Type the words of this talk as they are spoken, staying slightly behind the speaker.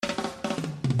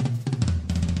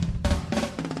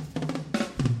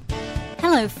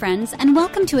Hello, friends, and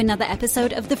welcome to another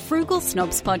episode of the Frugal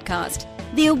Snobs podcast,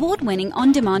 the award-winning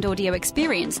on-demand audio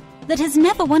experience that has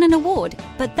never won an award,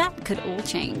 but that could all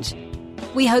change.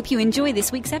 We hope you enjoy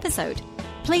this week's episode.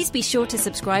 Please be sure to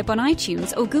subscribe on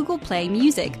iTunes or Google Play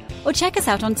Music, or check us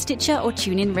out on Stitcher or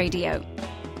TuneIn Radio.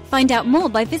 Find out more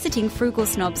by visiting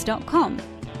frugalsnobs.com.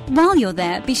 While you're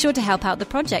there, be sure to help out the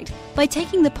project by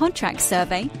taking the Podtrack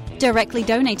survey, directly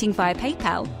donating via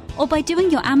PayPal, or by doing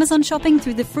your Amazon shopping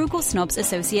through the Frugal Snobs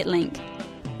associate link.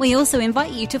 We also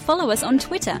invite you to follow us on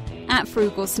Twitter at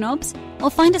Frugal Snobs,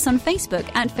 or find us on Facebook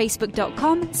at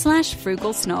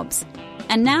facebook.com/frugalsnobs.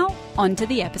 And now, on to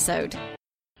the episode.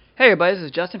 Hey everybody, this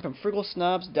is Justin from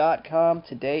frugalsnobs.com.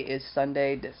 Today is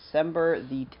Sunday, December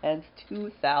the 10th,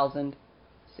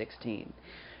 2016.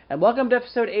 And welcome to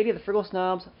episode 80 of the Frugal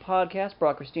Snobs podcast.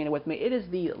 Brought Christina with me. It is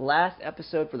the last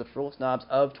episode for the Frugal Snobs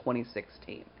of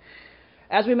 2016.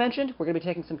 As we mentioned, we're going to be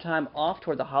taking some time off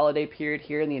toward the holiday period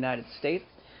here in the United States.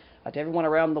 To everyone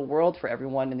around the world, for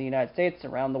everyone in the United States,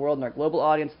 around the world, and our global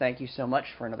audience, thank you so much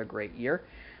for another great year.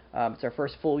 It's our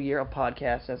first full year of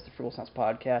podcasts as the Frugal Snobs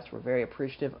podcast. We're very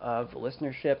appreciative of the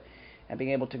listenership and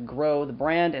being able to grow the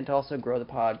brand and to also grow the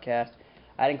podcast.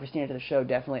 Adding Christina to the show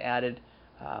definitely added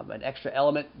an extra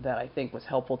element that I think was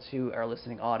helpful to our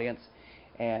listening audience.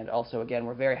 And also, again,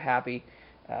 we're very happy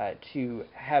to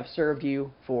have served you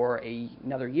for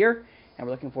another year, and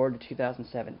we're looking forward to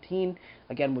 2017.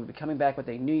 Again, we'll be coming back with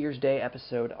a New Year's Day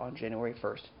episode on January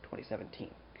 1st, 2017.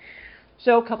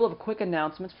 So, a couple of quick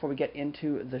announcements before we get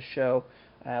into the show.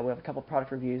 We have a couple of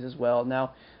product reviews as well.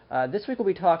 Now, this week we'll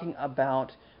be talking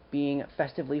about being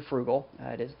festively frugal.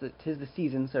 Tis the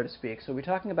season, so to speak. So we'll be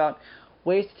talking about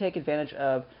ways to take advantage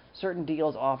of certain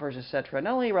deals, offers, etc.,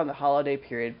 not only around the holiday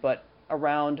period, but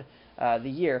around the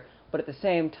year. But at the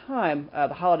same time,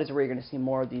 the holidays are where you're going to see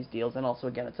more of these deals. And also,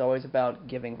 again, it's always about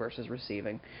giving versus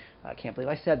receiving. I can't believe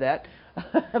I said that,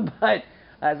 but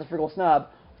as a frugal snob.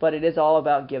 But it is all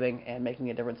about giving and making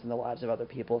a difference in the lives of other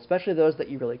people, especially those that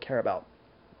you really care about.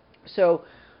 So,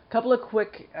 a couple of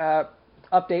quick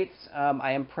updates.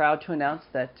 I am proud to announce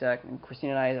that, and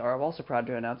Christina and I are also proud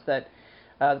to announce that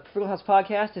the Frugal House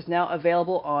podcast is now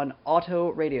available on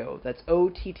Auto Radio. That's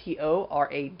OTTORADIO.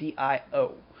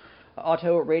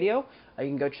 Auto Radio. You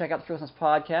can go check out the Frugal House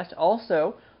podcast.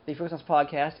 Also, the Frugal House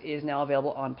podcast is now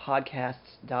available on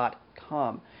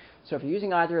podcasts.com. So if you're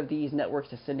using either of these networks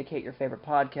to syndicate your favorite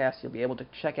podcasts, you'll be able to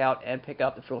check out and pick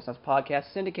up the Frugal House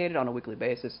podcast syndicated on a weekly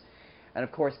basis. And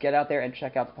of course, get out there and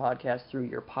check out the podcast through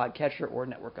your podcatcher or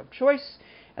network of choice.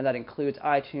 And that includes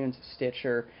iTunes,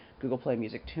 Stitcher, Google Play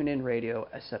Music, TuneIn Radio,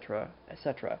 etc.,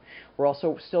 etc. We're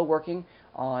also still working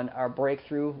on our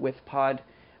breakthrough with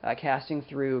podcasting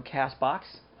through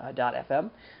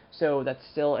Castbox.fm. So that's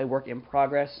still a work in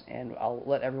progress, and I'll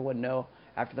let everyone know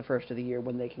after the first of the year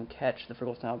when they can catch the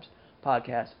Frugal Snobs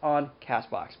podcast on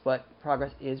Castbox. But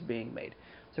progress is being made.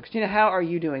 So, Christina, how are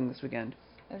you doing this weekend?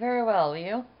 Very well,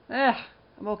 you?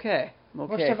 I'm okay.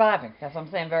 We're surviving. That's what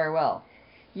I'm saying, very well.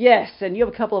 Yes, and you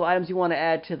have a couple of items you want to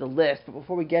add to the list. But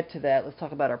before we get to that, let's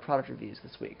talk about our product reviews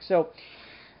this week. So,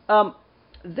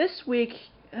 this week,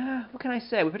 what can I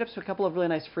say? We picked up a couple of really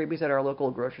nice freebies at our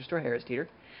local grocery store, Harris Teeter.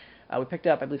 We picked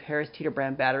up, I believe, Harris Teeter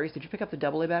brand batteries. Did you pick up the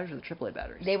AA batteries or the AAA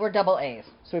batteries? They were AA.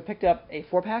 So we picked up a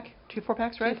 4-pack, 2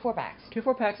 4-packs, right? 2 4-packs. 2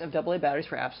 4-packs of AA batteries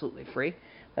for absolutely free.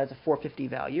 That's a $4.50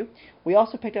 value. We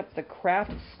also picked up the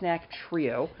Kraft Snack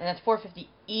Trio. And that's $4.50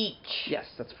 each. Yes,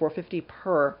 that's $4.50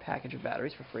 per package of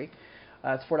batteries for free.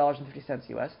 It's $4.50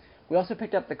 US. We also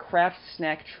picked up the Kraft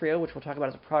Snack Trio, which we'll talk about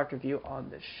as a product review on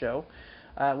this show.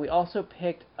 We also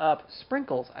picked up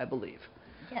sprinkles, I believe.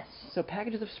 Yes. So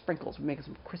packages of sprinkles. We're making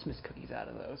some Christmas cookies out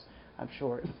of those, I'm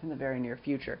sure, in the very near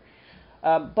future.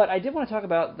 But I did want to talk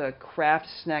about the Kraft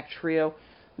Snack Trio.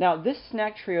 Now, this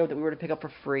snack trio that we were to pick up for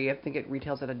free, I think it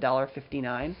retails at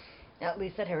 $1.59. At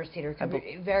least at Harris Teeter.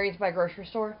 It varies by grocery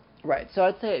store. Right. So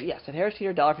I'd say, yes, at Harris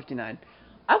Teeter, $1.59.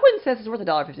 I wouldn't say this is worth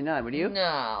 $1.59, would you?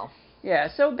 No. Yeah,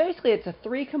 so basically it's a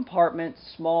 3-compartment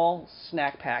small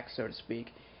snack pack, so to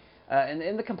speak. And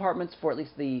in the compartments, for at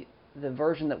least the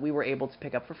version that we were able to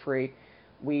pick up for free,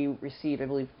 we received, I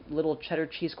believe, little cheddar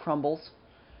cheese crumbles,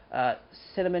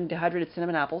 dehydrated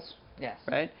cinnamon apples. Yes.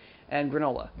 Right? And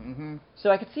granola. Mm-hmm.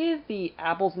 So I could see the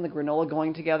apples and the granola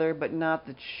going together, but not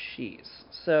the cheese.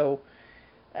 So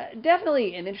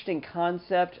definitely an interesting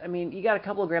concept. I mean, you got a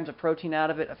couple of grams of protein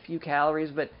out of it, a few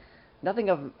calories, but nothing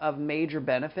of major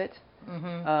benefit.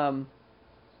 Mm-hmm.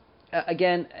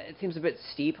 Again, it seems a bit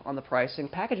steep on the pricing.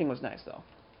 Packaging was nice, though.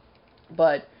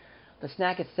 But the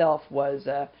snack itself was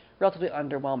relatively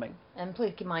underwhelming. And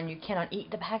please keep in mind, you cannot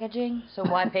eat the packaging, so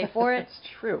why pay for it? It's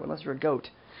true, unless you're a goat.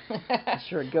 Unless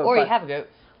you're a goat. Or you have a goat.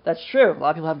 That's true. A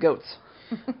lot of people have goats.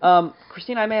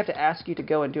 Christina, I may have to ask you to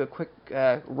go and do a quick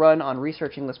run on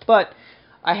researching this, but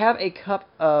I have a cup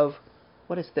of,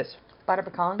 what is this? Butter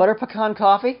pecan. Butter pecan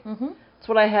coffee. Mm-hmm. That's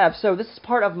what I have. So this is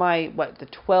part of my, the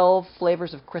 12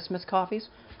 flavors of Christmas coffees?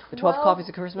 The 12 coffees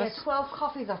of Christmas? Yeah, 12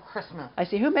 coffees of Christmas. I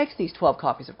see. Who makes these 12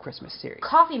 coffees of Christmas series?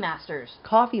 Coffee Masters.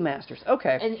 Coffee Masters.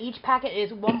 Okay. And each packet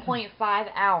is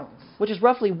 1.5 ounce. Which is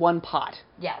roughly one pot.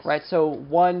 Yes. Right? So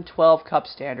one 12-cup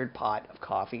standard pot of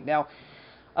coffee. Now,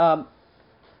 pardon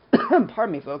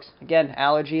me, folks. Again,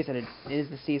 allergies, and it is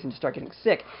the season to start getting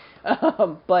sick.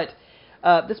 But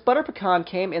this butter pecan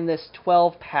came in this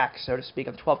 12-pack, so to speak,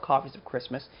 of 12 coffees of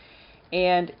Christmas.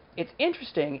 And it's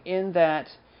interesting in that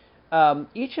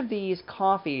each of these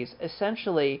coffees,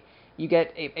 essentially, you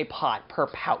get a pot per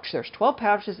pouch. There's 12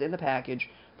 pouches in the package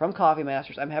from Coffee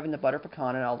Masters. I'm having the butter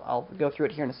pecan, and I'll go through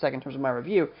it here in a second in terms of my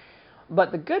review.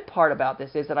 But the good part about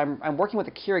this is that I'm working with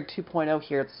the Keurig 2.0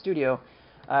 here at the studio.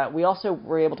 We also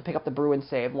were able to pick up the Brew and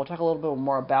Save, and we'll talk a little bit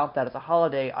more about that as a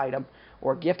holiday item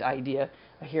or gift idea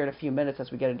here in a few minutes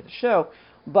as we get into the show.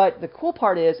 But the cool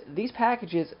part is these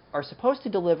packages are supposed to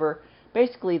deliver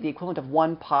basically the equivalent of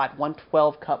one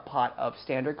 12-cup pot of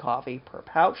standard coffee per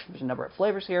pouch. There's a number of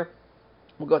flavors here.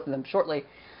 We'll go through them shortly.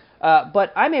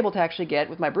 But I'm able to actually get,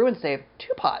 with my Brew and Save,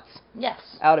 2 pots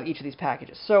out of each of these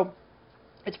packages. So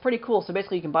it's pretty cool. So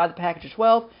basically you can buy the package of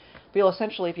 12, but you'll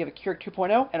essentially, if you have a Keurig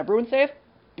 2.0 and a Brew and Save,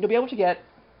 you'll be able to get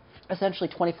essentially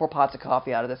 24 pots of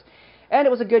coffee out of this. And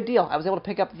it was a good deal. I was able to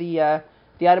pick up the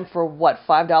item for, what,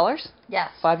 $5?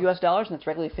 Yes. $5 US, and it's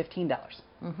regularly $15.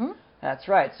 Mm-hmm. That's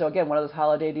right. So again, one of those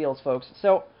holiday deals, folks.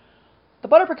 So the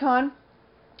butter pecan,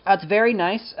 it's very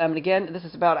nice. And again, this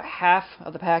is about a half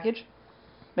of the package.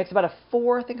 Makes about a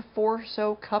 4 or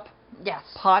so cup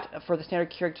pot for the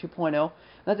standard Keurig 2.0.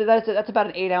 That's about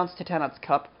an 8 ounce to 10 ounce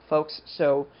cup, folks.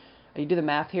 So you do the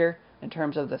math here in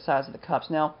terms of the size of the cups.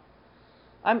 Now,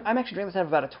 I'm actually drinking this out of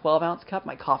about a 12 ounce cup,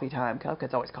 my coffee time cup, because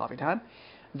it's always coffee time.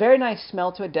 Very nice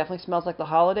smell to it. Definitely smells like the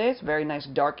holidays. Very nice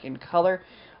dark in color.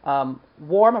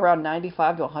 Warm, around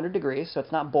 95 to 100 degrees, so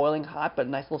it's not boiling hot, but a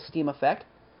nice little steam effect.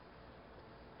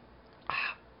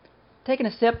 Taking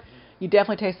a sip, you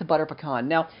definitely taste the butter pecan.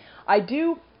 Now, I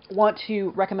do want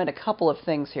to recommend a couple of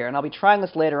things here, and I'll be trying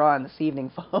this later on this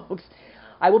evening, folks.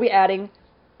 I will be adding,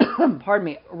 pardon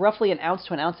me, roughly an ounce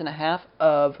to an ounce and a half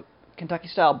of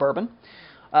Kentucky-style bourbon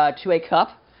to a cup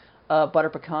of butter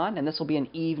pecan, and this will be an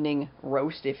evening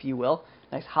roast, if you will.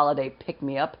 Nice holiday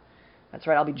pick-me-up. That's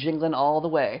right, I'll be jingling all the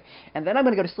way. And then I'm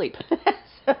going to go to sleep.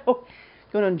 So,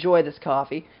 going to enjoy this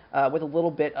coffee with a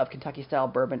little bit of Kentucky-style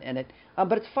bourbon in it.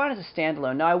 But it's fine as a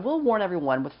standalone. Now, I will warn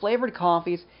everyone, with flavored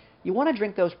coffees, you want to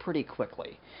drink those pretty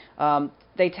quickly.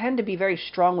 They tend to be very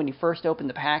strong when you first open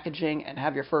the packaging and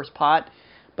have your first pot.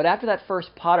 But after that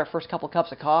first pot or first couple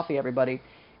cups of coffee, everybody,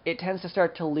 it tends to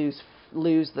start to lose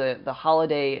the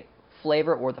holiday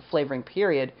flavor or the flavoring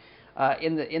period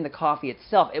in the coffee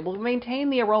itself. It will maintain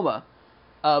the aroma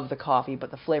of the coffee, but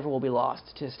the flavor will be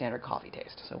lost to standard coffee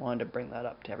taste. So I wanted to bring that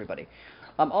up to everybody.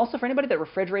 Also, for anybody that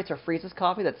refrigerates or freezes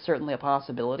coffee, that's certainly a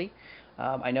possibility.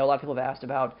 I know a lot of people have asked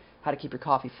about how to keep your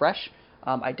coffee fresh.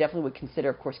 I definitely would consider,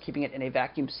 of course, keeping it in a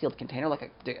vacuum-sealed container,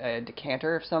 like a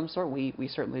decanter of some sort. We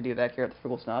certainly do that here at the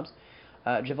Frugal Snobs.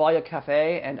 Javalia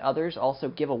Cafe and others also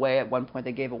give away, at one point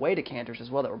they gave away decanters as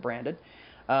well that were branded.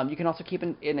 You can also keep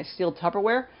it in a sealed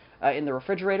Tupperware, in the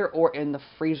refrigerator, or in the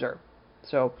freezer.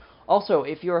 So, also,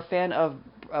 if you're a fan of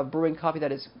brewing coffee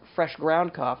that is fresh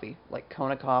ground coffee, like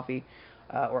Kona coffee,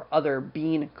 or other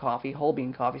bean coffee, whole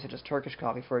bean coffee, such as Turkish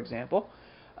coffee, for example,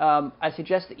 I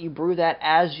suggest that you brew that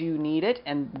as you need it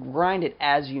and grind it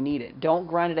as you need it. Don't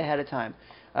grind it ahead of time.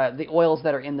 The oils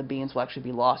that are in the beans will actually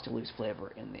be lost to lose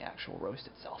flavor in the actual roast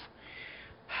itself.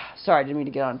 Sorry, I didn't mean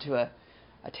to get onto a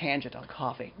tangent on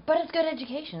coffee. But it's good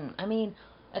education. I mean,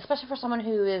 especially for someone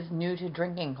who is new to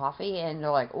drinking coffee and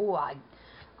they're like, oh, I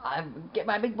get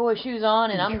my big boy shoes on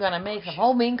and I'm going to make some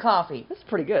whole bean coffee. This is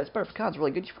pretty good. This butter pecan's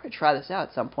really good. You should probably try this out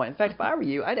at some point. In fact, if I were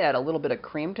you, I'd add a little bit of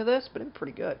cream to this, but it'd be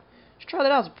pretty good. You should try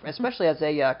that out, especially as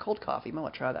a cold coffee. You might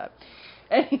want to try that.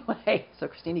 Anyway, so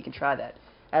Christine, you can try that.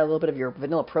 Add a little bit of your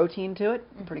vanilla protein to it.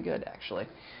 Pretty good, actually.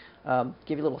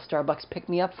 Give you a little Starbucks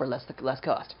pick-me-up for less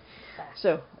cost.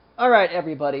 So, all right,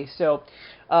 everybody. So,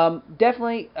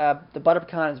 definitely, the butter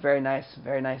pecan is very nice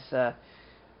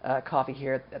coffee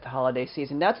here at the holiday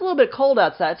season. Now, it's a little bit cold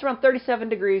outside. It's around 37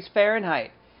 degrees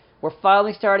Fahrenheit. We're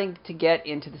finally starting to get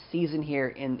into the season here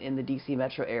in the D.C.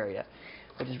 metro area,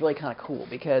 which is really kind of cool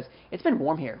because it's been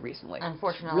warm here recently.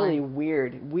 Unfortunately. It's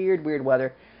really weird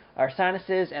weather. Our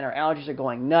sinuses and our allergies are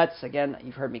going nuts. Again,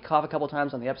 you've heard me cough a couple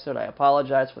times on the episode. I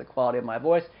apologize for the quality of my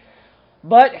voice.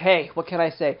 But, hey, what can I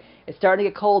say? It's starting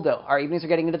to get cold, though. Our evenings are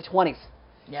getting into the 20s.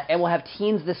 Yes. And we'll have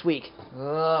teens this week.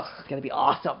 Ugh. It's going to be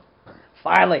awesome.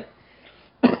 Finally.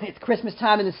 It's Christmas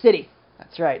time in the city.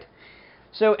 That's right.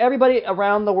 So, everybody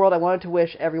around the world, I wanted to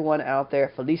wish everyone out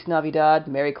there Feliz Navidad,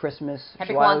 Merry Christmas,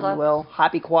 Happy Joyeux Kwanzaa. Noel,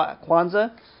 Happy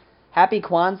Kwanzaa. Happy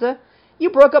Kwanzaa. You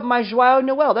broke up my Joyeux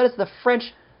Noel. That is the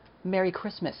French Merry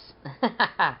Christmas.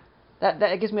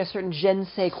 That gives me a certain je ne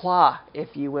sais quoi,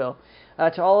 if you will.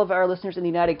 To all of our listeners in the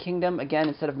United Kingdom, again,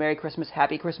 instead of Merry Christmas,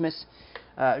 Happy Christmas.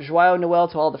 Joyeux Noel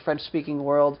to all the French-speaking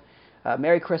world.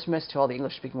 Merry Christmas to all the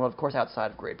English-speaking world, of course,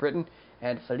 outside of Great Britain.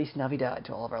 And Feliz Navidad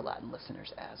to all of our Latin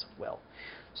listeners as well.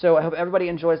 So I hope everybody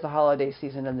enjoys the holiday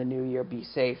season and the new year. Be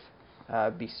safe.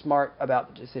 Be smart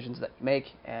about the decisions that you make.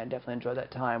 And definitely enjoy that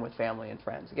time with family and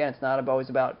friends. Again, it's not always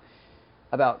about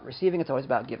receiving. It's always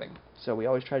about giving. So we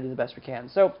always try to do the best we can.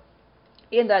 So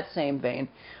in that same vein,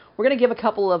 we're going to give a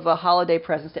couple of holiday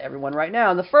presents to everyone right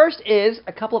now. And the first is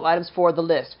a couple of items for the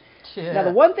list. Yeah. Now,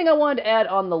 the one thing I wanted to add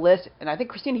on the list, and I think,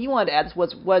 Christina, you wanted to add this,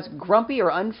 was grumpy or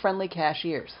unfriendly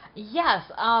cashiers.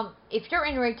 Yes. If you're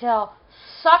in retail,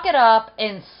 suck it up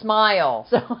and smile.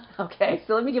 So, okay,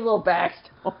 so let me give a little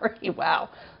backstory. Wow.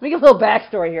 Let me give a little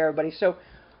backstory here, everybody. So,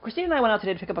 Christina and I went out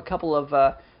today to pick up a couple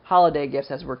of holiday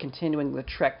gifts as we're continuing the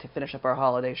trek to finish up our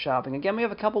holiday shopping. Again, we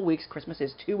have a couple weeks. Christmas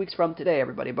is 2 weeks from today,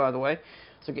 everybody, by the way.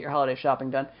 So get your holiday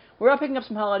shopping done. We're out picking up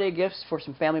some holiday gifts for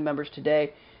some family members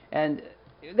today, and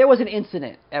there was an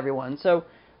incident, everyone. So,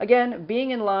 again, being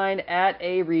in line at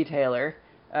a retailer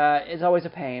is always a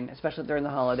pain, especially during the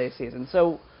holiday season.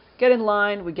 So, get in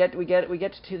line. We get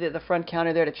to the front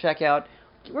counter there to check out.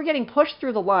 We're getting pushed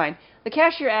through the line. The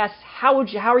cashier asks, "How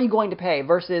are you going to pay?"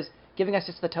 versus giving us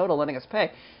just the total, letting us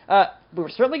pay. We were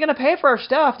certainly going to pay for our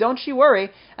stuff, don't you worry.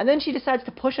 And then she decides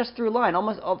to push us through the line,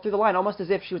 almost as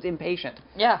if she was impatient.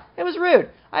 Yeah. It was rude.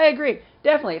 I agree.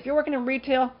 Definitely. If you're working in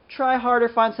retail, try harder,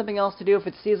 find something else to do. If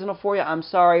it's seasonal for you, I'm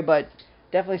sorry, but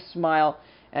definitely smile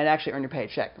and actually earn your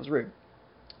paycheck. It was rude.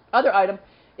 Other item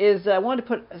is I wanted to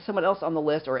put someone else on the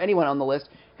list, or anyone on the list,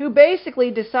 who basically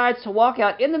decides to walk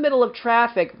out in the middle of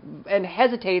traffic and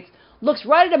hesitates, looks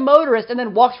right at a motorist, and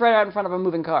then walks right out in front of a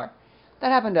moving car.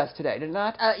 That happened to us today, did it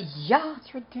not? Yeah.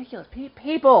 It's ridiculous.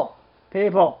 People.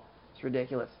 It's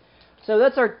ridiculous. So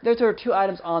those are two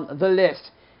items on the list.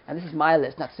 And this is my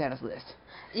list, not Santa's list.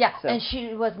 Yeah, So, and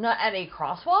she was not at a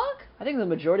crosswalk? I think the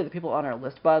majority of the people on our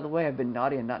list, by the way, have been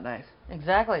naughty and not nice.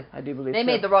 Exactly. I do believe They so.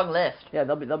 made the wrong list. Yeah,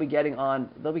 they'll be getting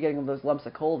those lumps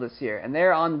of coal this year. And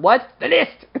they're on what? The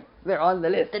list! They're on the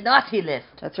list. The naughty list.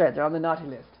 That's right, they're on the naughty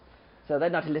list. So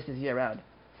that naughty list is year round.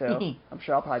 So I'm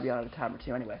sure I'll probably be on it a time or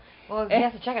two anyway. Well, you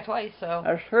have to check it twice, so.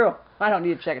 That's true. I don't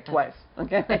need to check it twice.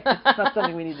 Okay? It's not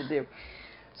something we need to do.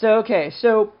 So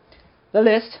the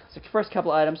list, so first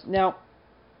couple items. Now,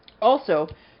 also,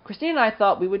 Christine and I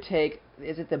thought we would take,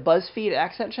 is it the BuzzFeed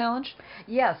accent challenge?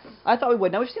 Yes. I thought we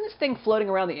would. Now, we've seen this thing floating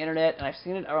around the internet, and I've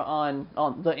seen it on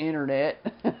the internet,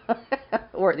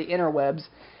 or the interwebs.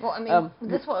 Well, I mean,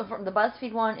 this one, from the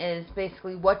BuzzFeed one, is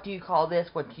basically, what do you call this,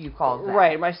 what do you call that?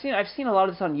 Right. I've seen a lot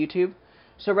of this on YouTube.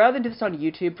 So rather than do this on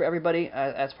YouTube for everybody,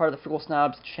 as part of the Frugal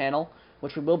Snobs channel,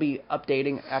 which we will be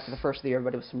updating after the first of the year,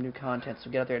 everybody, with some new content. So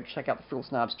get out there and check out the Frugal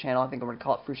Snobs channel. I think we're going to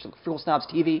call it Frugal Snobs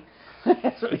TV.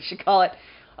 That's what we should call it.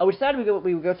 We decided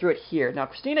we would go through it here. Now,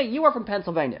 Christina, you are from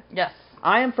Pennsylvania. Yes.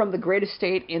 I am from the greatest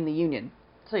state in the Union.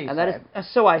 So you and said. that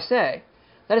is, so I say.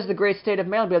 That is the great state of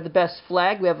Maryland. We have the best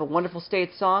flag. We have a wonderful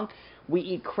state song. We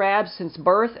eat crabs since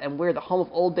birth, and we're the home of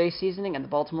Old Bay seasoning and the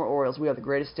Baltimore Orioles. We are the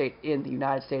greatest state in the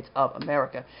United States of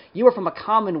America. You are from a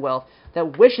commonwealth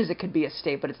that wishes it could be a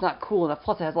state, but it's not cool enough.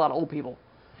 Plus, it has a lot of old people.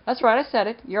 That's right, I said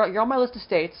it. You're on my list of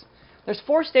states. There's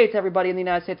 4 states, everybody, in the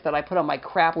United States that I put on my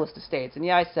crap list of states. And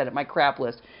yeah, I said it, my crap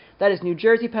list. That is New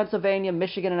Jersey, Pennsylvania,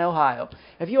 Michigan, and Ohio.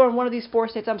 If you are in one of these 4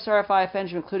 states, I'm sorry if I offend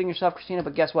you, including yourself, Christina,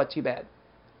 but guess what? Too bad.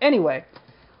 Anyway,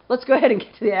 let's go ahead and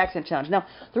get to the accent challenge. Now,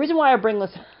 the reason why I bring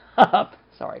this up...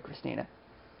 Sorry, Christina.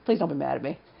 Please don't be mad at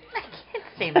me. I can't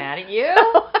stay mad at you.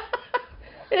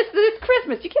 It's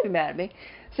Christmas. You can't be mad at me.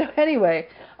 So anyway,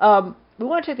 we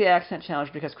want to take the accent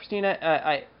challenge because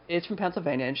Christina is from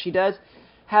Pennsylvania, and she does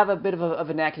have a bit of a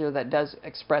vernacular that does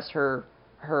express her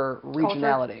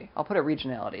regionality. Culture. I'll put it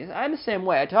regionality. I'm the same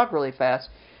way. I talk really fast,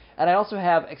 and I also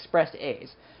have expressed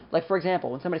A's. Like, for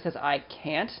example, when somebody says I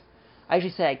can't, I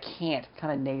usually say I can't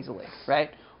kind of nasally, right?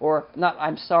 Or not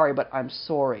I'm sorry, but I'm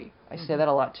sorry. I say that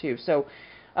a lot too. So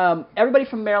everybody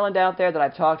from Maryland out there that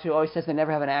I've talked to always says they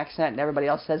never have an accent, and everybody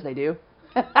else says they do.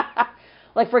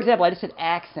 Like, for example, I just said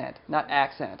accent, not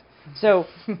accent. So,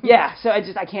 yeah, so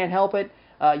I can't help it.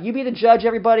 You be the judge,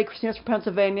 everybody. Christina's from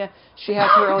Pennsylvania. She has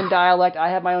her own dialect. I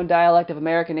have my own dialect of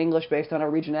American English based on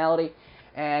our regionality.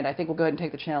 And I think we'll go ahead and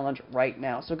take the challenge right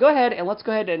now. So go ahead and let's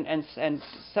go ahead and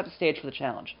set the stage for the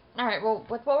challenge. All right. Well,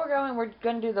 with what we're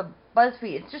going to do the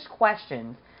BuzzFeed. It's just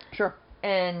questions. Sure.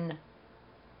 And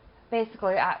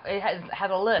basically, it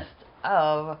has a list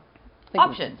of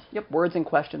options. Yep, words and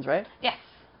questions, right? Yes.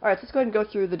 All right, so let's go ahead and go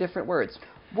through the different words.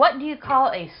 What do you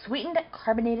call a sweetened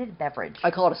carbonated beverage?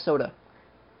 I call it a soda.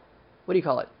 What do you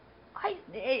call it?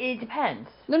 It depends.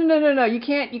 No. You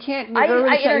can't. You're going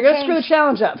to screw the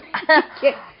challenge up.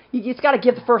 It's got to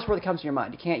give the first word that comes to your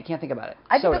mind. You can't think about it.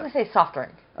 I typically say soft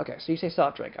drink. Okay, so you say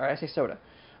soft drink. All right, I say soda.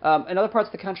 In other parts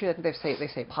of the country, I think they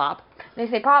say pop. They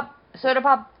say pop, soda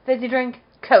pop, fizzy drink,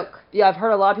 Coke. Yeah, I've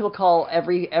heard a lot of people call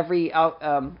every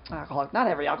alcoholic, not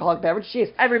every alcoholic beverage.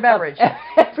 Jeez, every beverage,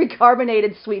 every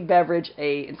carbonated sweet beverage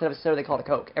instead of a soda they call it a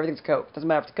Coke. Everything's Coke. Doesn't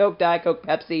matter if it's Coke, Diet Coke,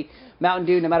 Pepsi, Mountain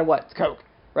Dew, no matter what, it's Coke,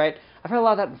 right? I've heard a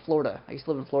lot of that in Florida. I used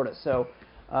to live in Florida, so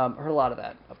I heard a lot of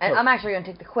that. And I'm actually going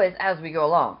to take the quiz as we go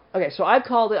along. Okay, so I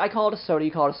call it a soda.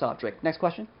 You call it a soft drink. Next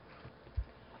question.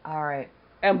 All right.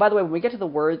 And by the way, when we get to the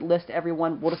word list,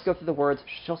 everyone, we'll just go through the words.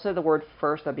 She'll say the word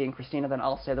first, that being Christina, then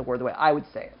I'll say the word the way I would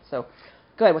say it. So,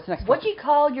 go ahead. What's the next one? What do you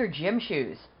call your gym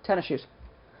shoes? Tennis shoes.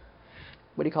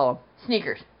 What do you call them?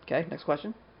 Sneakers. Okay, next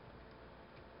question.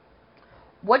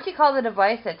 What do you call the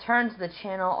device that turns the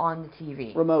channel on the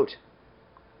TV? Remote.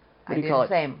 What do you call it?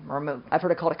 Same. Remote. I've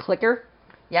heard it called a clicker.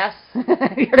 Yes.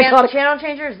 Channel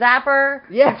changer, zapper,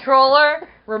 yeah. Controller,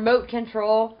 remote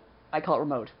control. I call it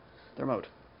remote. The remote.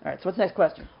 All right, so what's the next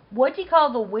question? What do you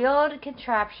call the wheeled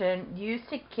contraption used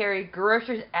to carry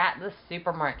groceries at the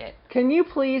supermarket? Can you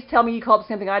please tell me you call it the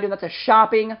same thing I do, and that's a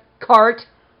shopping cart?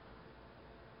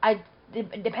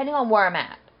 Depending on where I'm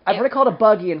at. I've heard it called a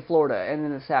buggy in Florida and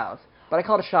in the South, but I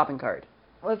call it a shopping cart.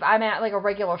 If I'm at like a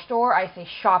regular store, I say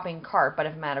shopping cart, but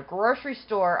if I'm at a grocery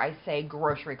store, I say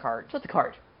grocery cart. So it's a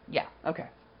cart? Yeah. Okay.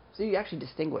 So you actually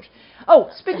distinguish. Oh,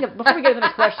 speaking of, before we get to the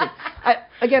next question,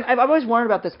 I've always wondered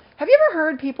about this. Have you ever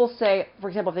heard people say, for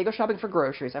example, if they go shopping for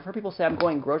groceries, I've heard people say I'm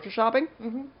going grocery shopping.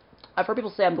 Mm-hmm. I've heard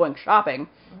people say I'm going shopping,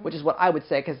 mm-hmm. which is what I would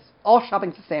say, because all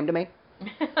shopping's the same to me.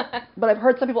 But I've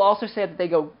heard some people also say that they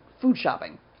go food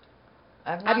shopping.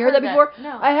 Have you heard that before?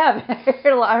 No. I have.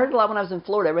 I heard a lot when I was in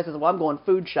Florida. Everybody says, well, I'm going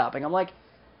food shopping. I'm like,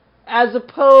 as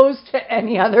opposed to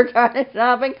any other kind of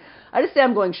shopping, I just say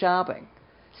I'm going shopping.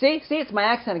 See, it's my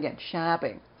accent again.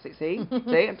 Shopping. See,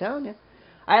 I'm telling you.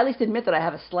 I at least admit that I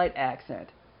have a slight accent.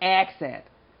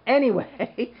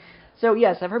 Anyway, so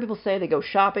yes, I've heard people say they go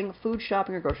shopping, food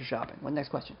shopping, or grocery shopping. What's the next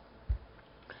question?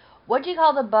 What do you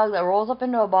call the bug that rolls up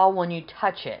into a ball when you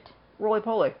touch it?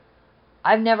 Roly-poly.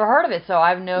 I've never heard of it, so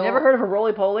I've no... Never heard of a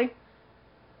roly-poly?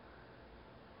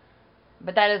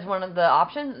 But that is one of the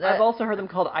options? I've also heard them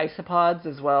called isopods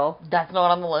as well. That's not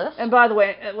on the list? And by the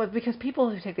way, because people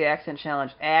who take the accent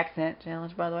challenge,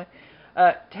 by the way,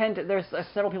 there's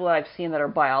several people that I've seen that are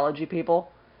biology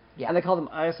people. Yeah. And they call them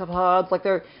isopods.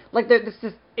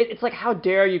 It's like, how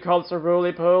dare you call this a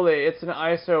roly-poly? It's an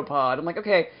isopod. I'm like,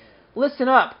 okay, listen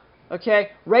up, okay?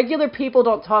 Regular people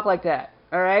don't talk like that,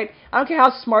 all right? I don't care how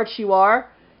smart you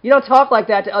are. You don't talk like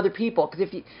that to other people. Because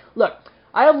if you... Look,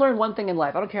 I have learned one thing in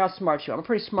life. I don't care how smart you are. I'm a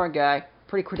pretty smart guy,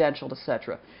 pretty credentialed,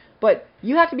 etc. But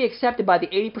you have to be accepted by the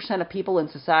 80% of people in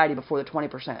society before the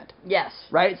 20%. Yes.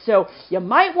 Right? So you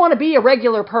might want to be a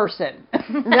regular person.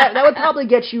 that would probably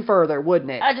get you further,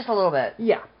 wouldn't it? Just a little bit.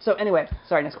 Yeah. So anyway,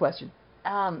 sorry, next question.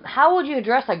 How would you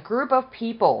address a group of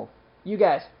people? You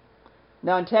guys.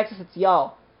 Now in Texas, it's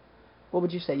y'all. What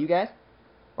would you say, you guys?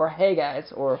 Or hey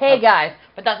guys, or... Hey guys,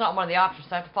 but that's not one of the options,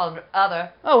 so I have to follow the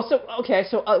other. Oh, so, okay,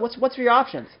 so what's your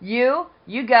options? You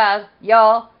guys,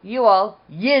 y'all, you all,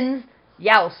 yins,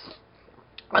 youse.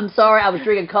 I'm sorry, I was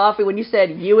drinking coffee when you said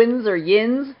youins or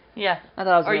yins. Yeah, I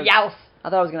thought I was or youse. I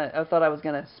thought I was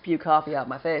gonna spew coffee out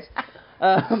my face.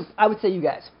 I would say you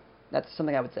guys. That's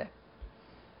something I would say.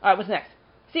 Alright, what's next?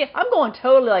 See, I'm going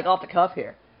totally off the cuff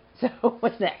here. So,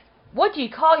 what's next? What do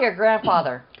you call your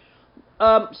grandfather?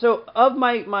 So, of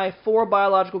my 4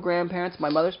 biological grandparents, my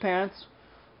mother's parents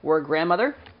were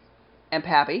grandmother and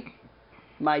pappy.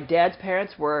 My dad's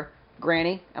parents were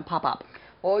granny and pop-pop.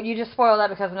 Well, you just spoiled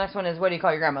that because the next one is, what do you call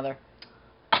your grandmother?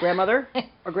 Grandmother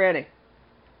or granny?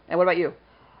 And what about you?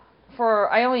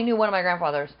 I only knew one of my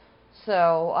grandfathers,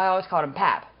 so I always called him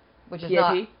Pap, which is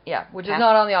P-A-P? which is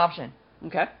not on the option.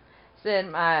 Okay. Then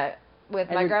my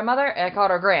grandmother, I called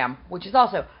her Gram, which is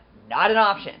also not an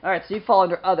option. All right, so you fall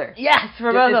under other. Yes,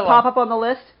 for both of them. Is Pop-Up on the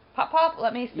list? Pop,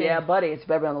 let me see. Yeah, buddy, it's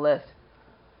better on the list.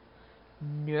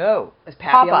 No. Is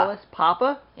Pappy on the list?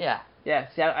 Papa? Yeah. Yeah,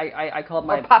 see, I called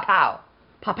my... Or Papow.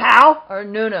 Papow? Or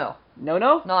Nuno. No,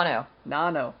 no? No.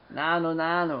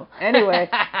 No. Anyway,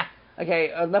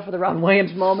 okay, enough of the Robin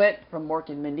Williams moment from Mork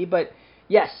and Mindy, but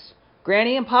yes,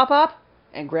 Granny and Pop-Pop,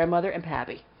 and Grandmother and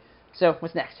Pappy. So,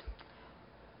 what's next?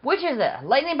 Which is it, a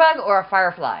lightning bug or a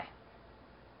firefly?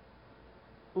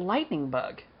 Lightning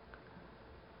bug.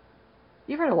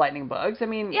 You've heard of lightning bugs. I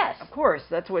mean, yes. Of course.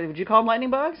 That's what, would you call them lightning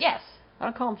bugs? Yes. I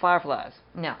don't call them fireflies.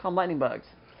 No. I call them lightning bugs.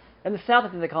 In the South, I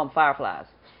think they call them fireflies.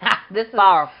 This is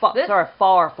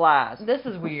fireflies. This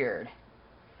is weird.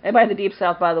 Anybody in the Deep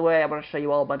South, by the way, I want to show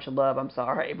you all a bunch of love. I'm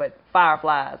sorry, but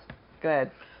fireflies. Go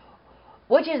ahead.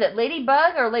 Which is it,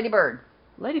 ladybug or ladybird?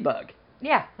 Ladybug.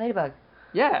 Yeah, ladybug.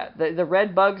 Yeah, the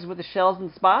red bugs with the shells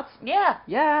and spots. Yeah.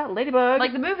 Yeah, ladybug.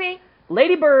 Like the movie.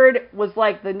 Ladybird was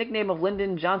like the nickname of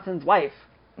Lyndon Johnson's wife.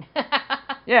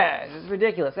 Yeah, it's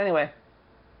ridiculous. Anyway.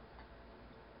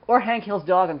 Or Hank Hill's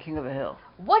dog on King of the Hill.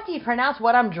 What do you pronounce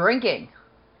what I'm drinking?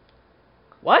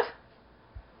 What?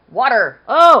 Water.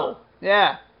 Oh,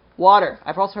 yeah. Water.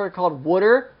 I've also heard it called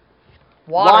water.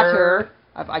 Water.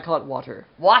 I call it water.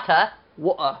 Water.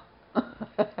 Water.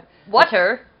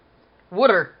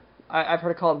 Water. I've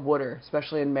heard it called water,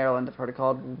 especially in Maryland. I've heard it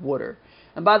called water.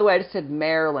 And by the way, I just said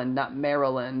Maryland, not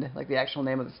Maryland, like the actual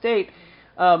name of the state.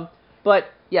 But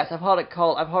yes, I've heard it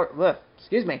called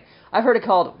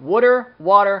water,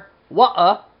 water.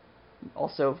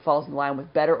 Also falls in line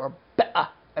with better or better,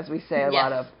 as we say a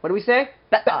lot of. What do we say?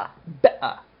 Better.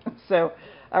 Better. So,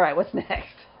 all right, what's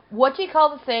next? What do you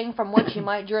call the thing from which you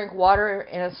might drink water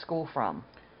in a school from?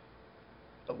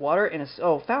 Water in a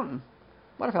fountain.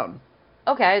 Water fountain.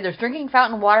 Okay, there's drinking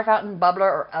fountain, water fountain, bubbler,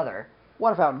 or other.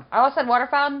 Water fountain. I always said water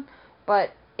fountain,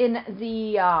 but in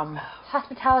the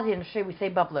hospitality industry, we say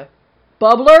bubbler.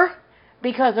 Bubbler?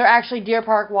 Because they're actually Deer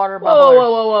Park water bubblers.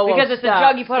 Whoa. Because it's the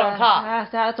jug you put on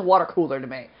top. That's a water cooler to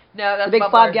me. No, that's the big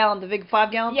bubbler.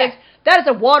 5 gallon Yes. things. That is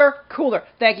a water cooler.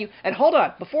 Thank you. And hold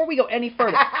on, before we go any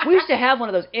further, we used to have one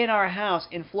of those in our house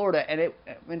in Florida, and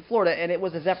it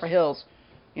was a Zephyr Hills,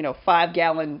 5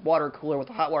 gallon water cooler with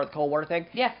the hot water, the cold water thing.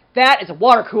 Yeah. That is a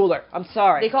water cooler. I'm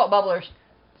sorry. They call it bubblers.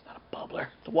 It's not a bubbler.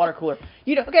 It's a water cooler.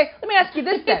 Okay, let me ask you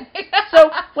this then. So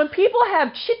when people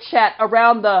have chit chat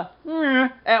around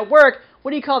at work,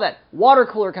 what do you call that? Water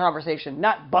cooler conversation,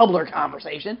 not bubbler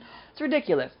conversation. It's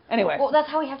ridiculous. Anyway. Well, that's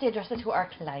how we have to address it to our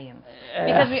clients.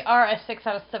 Because we are a 6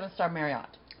 out of 7 star Marriott.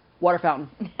 Water fountain.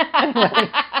 Anyway,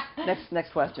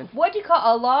 next question. What do you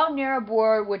call a long, narrow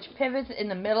board which pivots in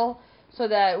the middle so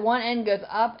that one end goes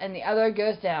up and the other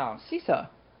goes down? Seesaw.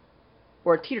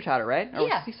 Or a teeter-totter, right? Or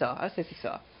Yeah. Seesaw. I say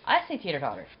seesaw. I say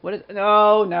teeter-totter. What is?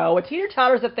 No. A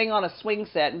teeter-totter is a thing on a swing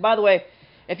set. And by the way,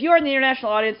 if you are in the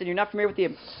international audience and you're not familiar with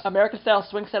the American-style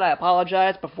swing set, I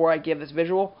apologize before I give this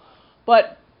visual.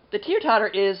 But the teeter-totter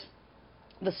is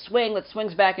the swing that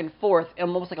swings back and forth in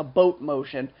almost like a boat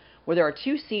motion, where there are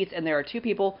 2 seats and there are 2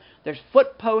 people. There's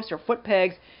foot posts or foot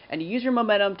pegs, and you use your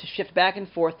momentum to shift back and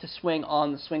forth to swing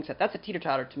on the swing set. That's a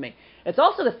teeter-totter to me. It's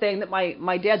also the thing that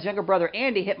my dad's younger brother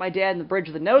Andy hit my dad in the bridge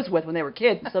of the nose with when they were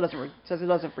kids, and still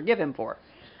doesn't forgive him for.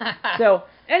 So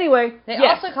anyway, they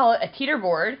yes. also call it a teeter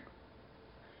board,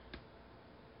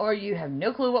 or you have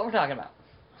no clue what we're talking about.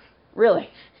 Really?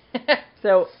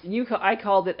 So I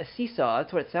called it a seesaw.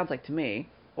 That's what it sounds like to me.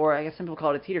 Or I guess some people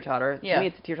call it a teeter-totter. Yeah. To me,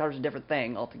 a teeter-totter is a different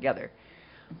thing altogether.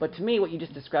 But to me, what you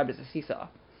just described is a seesaw.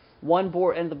 One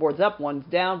end of the board's up, one's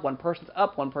down, one person's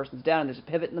up, one person's down, and there's a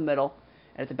pivot in the middle,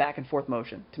 and it's a back and forth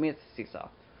motion. To me, it's a seesaw.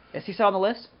 Is seesaw on the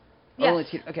list? Or Yes.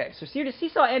 only okay, so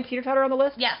seesaw and teeter-totter on the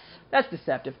list? Yes. That's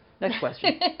deceptive. Next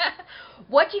question.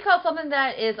 What do you call something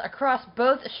that is across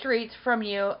both streets from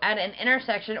you at an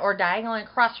intersection or diagonally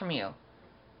across from you?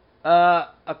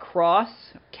 Across,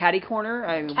 catty corner?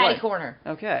 Catty corner.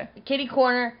 Okay. Kitty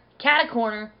corner, cat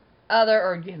corner, other,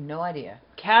 or you have no idea.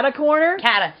 Cata corner?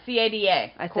 Cata,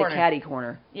 C-A-D-A. I say catty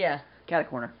corner. Yeah. Cata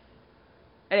corner.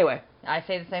 Anyway. I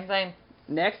say the same thing.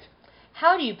 Next.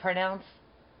 How do you pronounce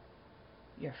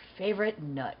your favorite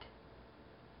nut?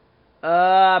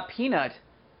 Peanut.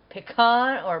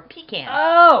 Pecan or pecan?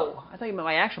 Oh! I thought you meant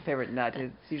my actual favorite nut.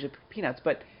 It's usually peanuts,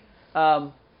 but,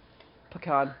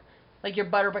 pecan. Like your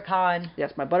butter pecan.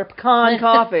 Yes, my butter pecan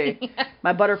coffee.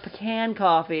 My butter pecan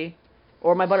coffee.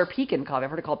 Or my butter pecan coffee.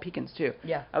 I've heard it called pecans, too.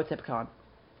 Yeah. I would say pecan.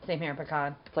 Same here,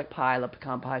 pecan. It's like pie. I love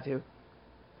pecan pie, too.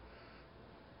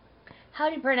 How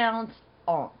do you pronounce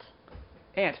aunt?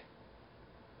 Ant.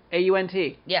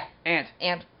 A-U-N-T. Yeah. Ant.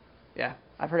 Aunt. Yeah.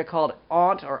 I've heard it called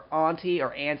aunt or auntie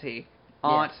or auntie.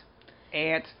 Aunt. Yeah.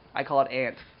 Ant. I call it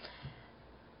ant.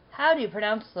 How do you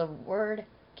pronounce the word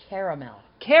caramel?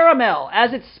 Caramel,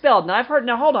 as it's spelled. Now,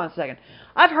 hold on a second.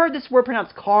 I've heard this word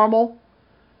pronounced caramel.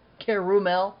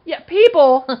 Caramel. Yeah,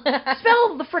 people,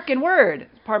 spell the frickin' word.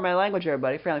 It's part of my language,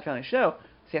 everybody. Family show.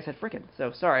 See, I said frickin',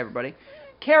 so sorry, everybody.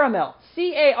 Caramel.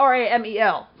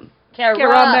 Caramel.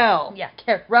 Caramel. Yeah,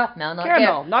 caramel, not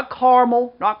Caramel. Not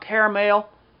caramel. Not caramel.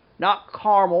 Not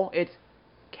caramel. It's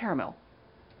caramel.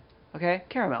 Okay?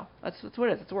 Caramel. That's what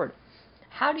it is. It's a word.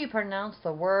 How do you pronounce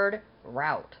the word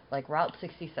route? Like Route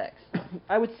 66.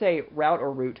 I would say route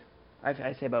or route.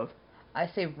 I say both. I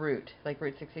say route, like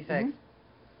Route 66. Mm-hmm.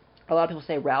 A lot of people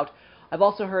say route. I've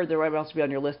also heard there might also be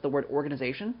on your list the word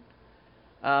organization.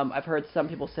 I've heard some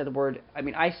people say the word.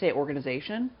 I say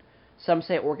organization. Some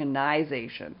say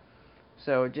organization.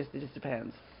 So it just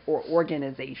depends. Or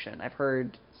organization. I've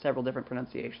heard several different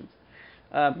pronunciations.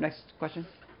 Next question.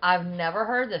 I've never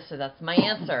heard this, so that's my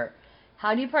answer.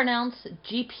 How do you pronounce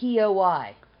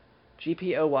GPOY?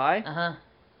 GPOY?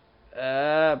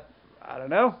 I don't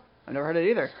know. I've never heard it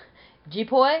either.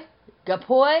 Gpoy?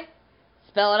 Gapoy?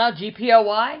 Spell it out.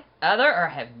 GPOY? Other? Or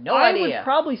I have no idea. I would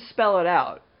probably spell it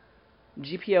out.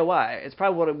 GPOY. It's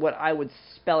probably what I would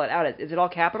spell it out as. Is it all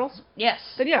capitals? Yes.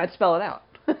 Then yeah, I'd spell it out.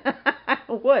 I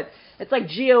would. It's like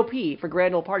GOP for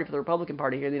Grand Old Party for the Republican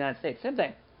Party here in the United States. Same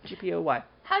thing. GPOY.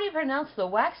 How do you pronounce the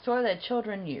wax toy that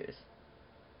children use?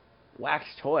 Wax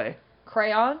toy.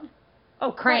 Crayon?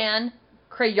 Oh, crayon.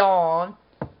 Crayon.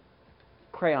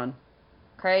 Crayon.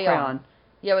 Crayon.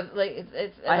 Yeah,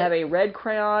 it's I have a red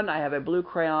crayon, I have a blue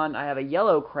crayon, I have a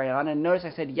yellow crayon, and notice I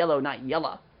said yellow, not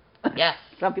yella. Yes.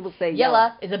 Some people say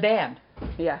Yella is a band.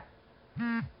 Yeah.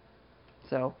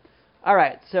 So,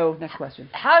 alright, so next question.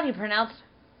 How do you pronounce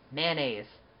mayonnaise?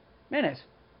 Mayonnaise.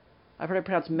 I've heard it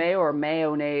pronounced mayo or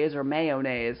mayonnaise or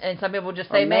mayonnaise. And some people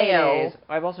just say mayo.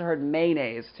 I've also heard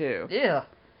mayonnaise too. Yeah.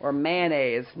 Or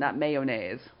mayonnaise, not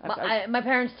mayonnaise. My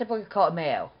parents typically call it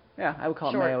mayo. Yeah, I would call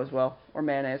it mayo as well. Or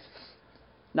mayonnaise.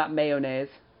 Not mayonnaise.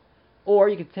 Or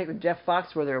you could take the Jeff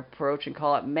Foxworthy approach and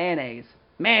call it mayonnaise.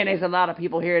 Mayonnaise, a lot of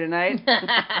people here tonight.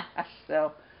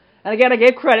 So, and again, I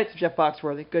gave credit to Jeff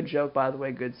Foxworthy. Good joke, by the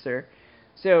way, good sir.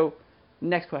 So,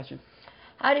 next question.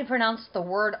 How do you pronounce the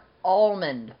word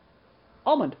almond?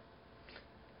 Almond.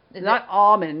 Not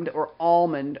almond or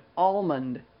almond.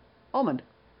 Almond. Almond.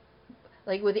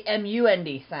 Like with the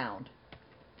M-U-N-D sound.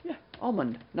 Yeah,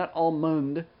 almond. Not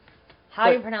almond. How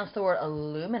do you pronounce the word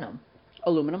aluminum?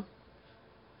 Aluminum.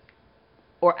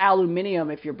 Or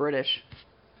aluminium if you're British.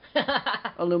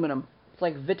 Aluminum. It's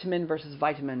like vitamin versus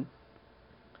vitamin.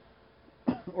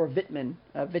 Or vitamin.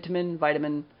 Vitamin,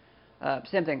 vitamin.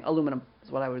 Same thing. Aluminum is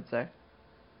what I would say.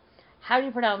 How do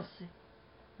you pronounce...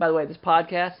 By the way, this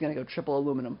podcast is going to go triple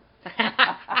aluminum. Okay.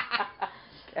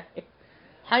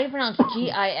 How do you pronounce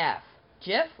GIF?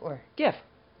 GIF or? GIF.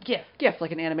 GIF. GIF,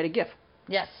 like an animated GIF.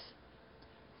 Yes.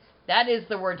 That is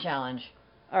the word challenge.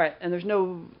 All right, and there's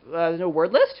no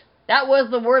word list? That was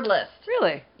the word list.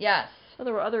 Really? Yes. So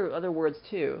there were other words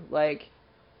too, like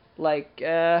oh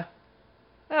yeah,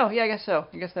 I guess so.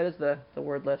 I guess that is the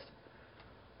word list.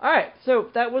 All right, so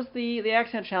that was the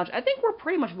accent challenge. I think we're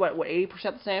pretty much what 80%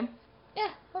 the same. Yeah,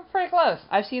 we're pretty close.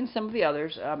 I've seen some of the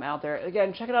others out there.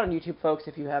 Again, check it out on YouTube, folks,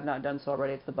 if you have not done so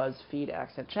already. It's the BuzzFeed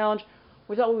Accent Challenge.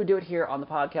 We thought we would do it here on the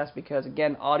podcast because,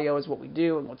 again, audio is what we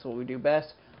do and what's what we do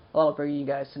best, along with bringing you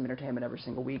guys some entertainment every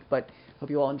single week. But hope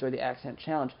you all enjoy the Accent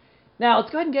Challenge. Now, let's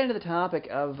go ahead and get into the topic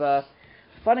of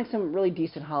finding some really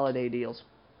decent holiday deals.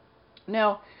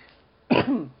 Now,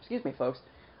 excuse me, folks.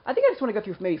 I think I just want to go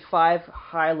through maybe 5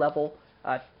 high-level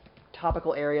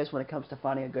topical areas when it comes to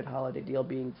finding a good holiday deal,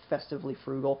 being festively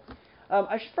frugal.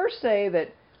 I should first say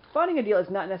that finding a deal is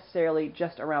not necessarily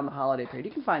just around the holiday period.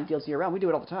 You can find deals year-round. We do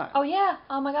it all the time. Oh, yeah.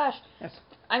 Oh, my gosh. Yes.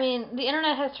 I mean, the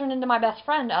internet has turned into my best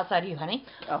friend outside of you, honey.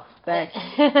 Oh, thanks.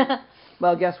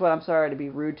 Well, guess what? I'm sorry to be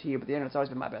rude to you, but the internet's always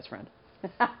been my best friend.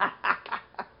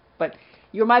 But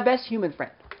you're my best human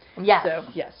friend. Yes. So,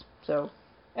 yes. So,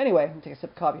 anyway, let me take a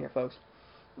sip of coffee here, folks.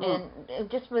 And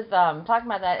just with talking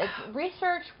about that, it's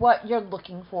research what you're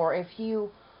looking for. If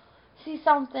you see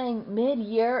something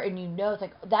mid-year and you know it's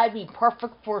like that'd be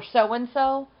perfect for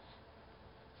so-and-so,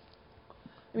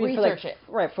 research it.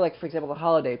 Right, for example, the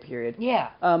holiday period. Yeah.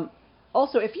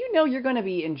 Also, if you know you're going to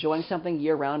be enjoying something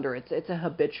year-round or it's a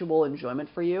habitual enjoyment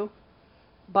for you,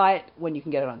 buy it when you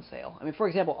can get it on sale. I mean, for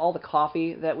example, all the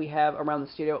coffee that we have around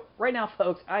the studio, right now,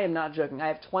 folks, I am not joking. I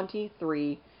have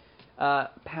 23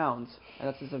 pounds,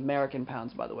 and this is American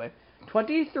pounds, by the way,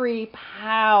 23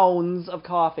 pounds of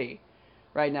coffee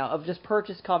right now, of just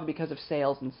purchased coffee because of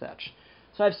sales and such.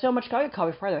 So I have so much coffee for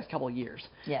probably the next couple of years.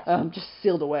 Yes. Just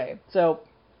sealed away. So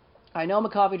I know I'm a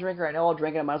coffee drinker. I know I'll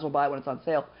drink it. I might as well buy it when it's on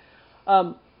sale.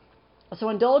 So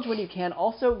indulge when you can.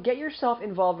 Also, get yourself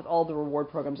involved with all the reward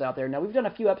programs out there. Now, we've done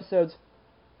a few episodes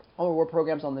on reward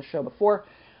programs on this show before.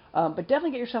 But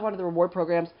definitely get yourself onto the reward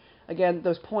programs. Again,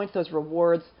 those points, those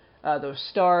rewards, those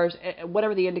stars,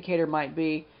 whatever the indicator might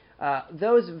be,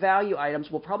 those value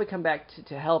items will probably come back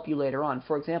to help you later on.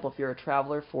 For example, if you're a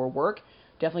traveler for work,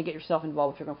 definitely get yourself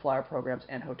involved with frequent flyer programs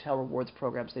and hotel rewards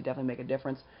programs. They definitely make a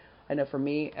difference. I know for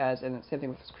me, and same thing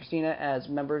with Christina, as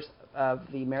members of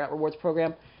the Marriott Rewards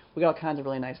program, we got all kinds of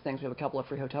really nice things. We have a couple of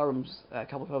free hotel rooms, a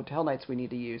couple of hotel nights we need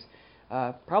to use,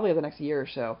 probably over the next year or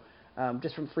so,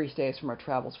 just from free stays from our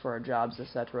travels for our jobs,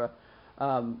 etc.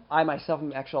 I myself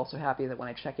am actually also happy that when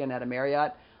I check in at a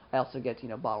Marriott, I also get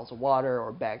bottles of water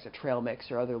or bags of trail mix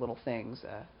or other little things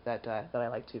that I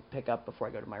like to pick up before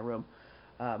I go to my room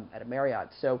at a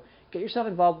Marriott. So get yourself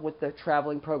involved with the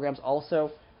traveling programs.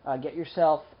 Also, get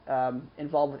yourself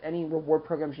involved with any reward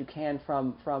programs you can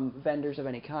from vendors of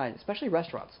any kind, especially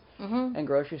restaurants and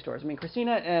grocery stores. I mean,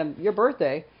 Christina, your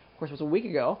birthday, of course, was a week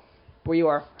ago, where you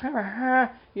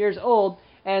are years old,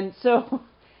 and so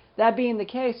that being the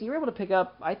case, you were able to pick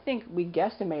up, I think we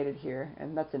guesstimated here,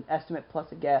 and that's an estimate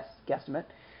plus a guesstimate,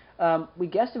 we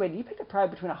guesstimated you picked up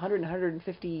probably between $100 and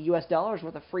 $150 US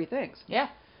worth of free things. Yeah.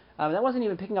 That wasn't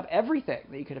even picking up everything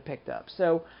that you could have picked up.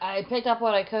 So I picked up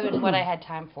what I could and what I had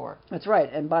time for. That's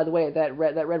right. And by the way, that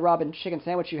Red Robin chicken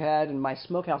sandwich you had and my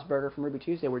smokehouse burger from Ruby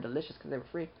Tuesday were delicious because they were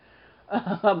free.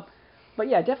 But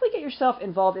yeah, definitely get yourself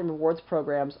involved in rewards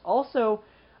programs. Also,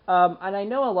 and I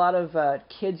know a lot of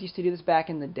kids used to do this back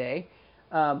in the day.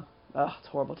 It's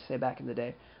horrible to say back in the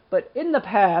day. But in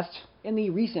the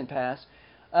recent past,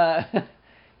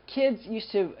 kids used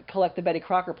to collect the Betty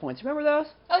Crocker points. Remember those?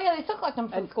 Oh, yeah, they still collect them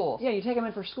from schools. Yeah, you take them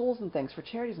in for schools and things, for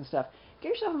charities and stuff. Get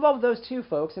yourself involved with those too,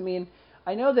 folks. I mean,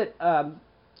 I know that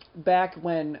back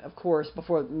when, of course,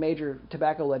 before major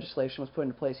tobacco legislation was put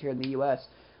into place here in the U.S.,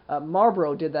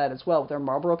 Marlboro did that as well with their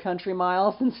Marlboro Country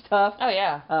Miles and stuff. Oh,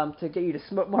 yeah. To get you to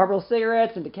smoke Marlboro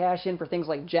cigarettes and to cash in for things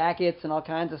like jackets and all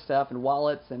kinds of stuff and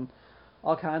wallets and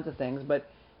all kinds of things. But,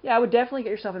 yeah, I would definitely get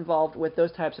yourself involved with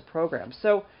those types of programs.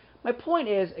 So my point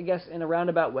is, I guess, in a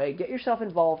roundabout way, get yourself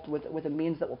involved with a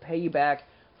means that will pay you back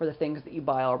for the things that you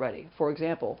buy already. For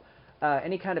example,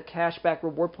 any kind of cashback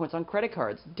reward points on credit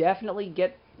cards. Definitely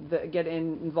get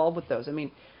involved with those. I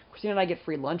mean, Christina and I get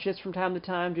free lunches from time to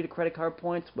time due to credit card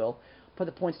points. We'll put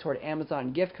the points toward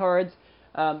Amazon gift cards.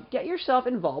 Get yourself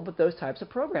involved with those types of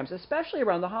programs, especially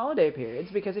around the holiday periods,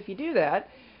 because if you do that,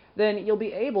 then you'll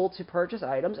be able to purchase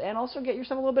items and also get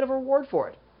yourself a little bit of a reward for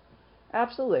it.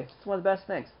 Absolutely. It's one of the best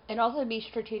things. And also be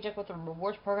strategic with the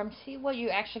rewards program. See what you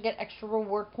actually get extra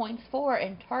reward points for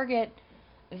and target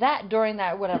that during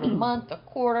that whatever month, a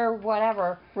quarter,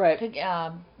 whatever. Right.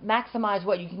 To maximize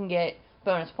what you can get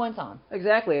bonus points on.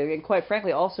 Exactly. And quite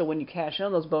frankly, also when you cash in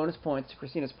on those bonus points, to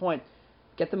Christina's point,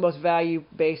 get the most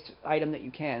value-based item that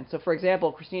you can. So, for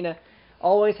example, Christina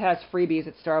always has freebies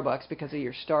at Starbucks because of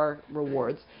your star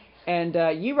rewards. And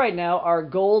you right now are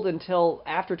gold until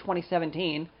after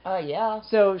 2017. Yeah.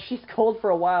 So she's gold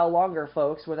for a while longer,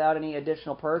 folks, without any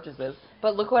additional purchases.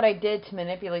 But look what I did to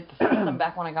manipulate the system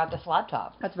back when I got this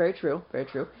laptop. That's very true. Very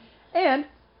true. And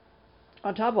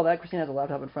on top of all that, Christina has a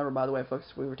laptop in front of her, by the way, folks.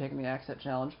 We were taking the accent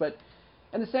challenge. But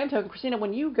in the same token, Christina,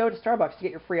 when you go to Starbucks to get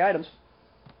your free items,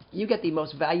 you get the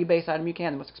most value-based item you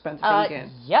can, the most expensive thing you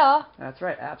can. Yeah. That's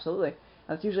right. Absolutely.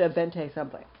 That's usually a venti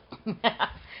something.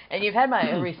 And you've had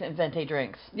my recent venti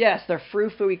drinks. Yes, they're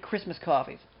frou-frou Christmas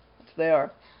coffees. That's what they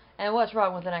are. And what's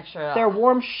wrong with an extra... They're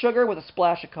warm sugar with a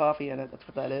splash of coffee in it. That's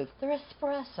what that is. They're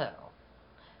espresso.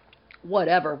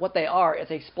 Whatever. What they are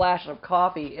is a splash of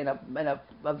coffee in a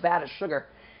vat of sugar.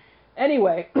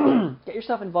 Anyway, get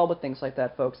yourself involved with things like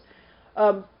that, folks.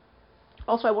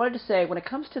 Also, I wanted to say, when it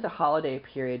comes to the holiday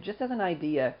period, just as an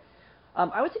idea,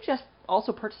 I would suggest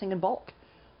also purchasing in bulk.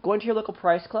 Going to your local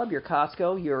Price Club, your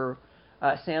Costco, your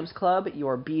Sam's Club,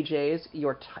 your BJ's,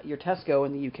 your Tesco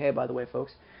in the UK, by the way,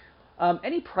 folks.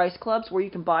 Any Price Clubs where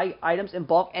you can buy items in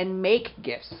bulk and make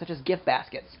gifts, such as gift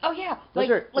baskets. Oh, yeah. Those like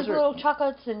are little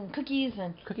chocolates and cookies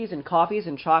and... Cookies and coffees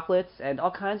and chocolates and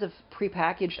all kinds of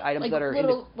prepackaged items that are...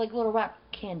 little wrapped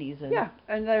candies. And... Yeah,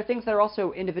 and there are things that are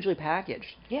also individually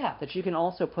packaged. Yeah. That you can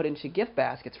also put into gift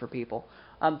baskets for people.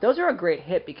 Those are a great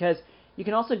hit because... You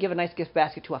can also give a nice gift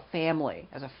basket to a family,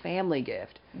 as a family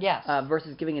gift. Yes.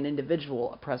 Versus giving an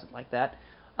individual a present like that.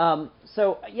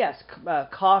 So, yes,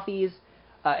 coffees,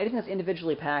 anything that's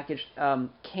individually packaged.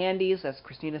 Candies, as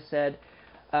Christina said.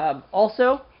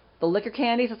 Also, the liquor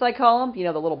candies, as I call them. You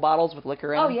know, the little bottles with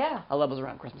liquor in them. Oh, yeah. I love those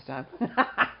around Christmas time.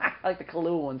 I like the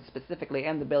Kahlua ones specifically,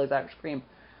 and the Bailey's Irish Cream.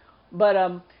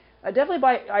 But, definitely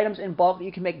buy items in bulk that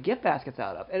you can make gift baskets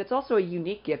out of. And it's also a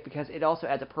unique gift because it also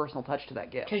adds a personal touch to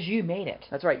that gift. Because you made it.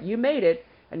 That's right. You made it,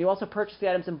 and you also purchase the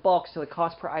items in bulk, so the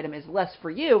cost per item is less for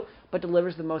you, but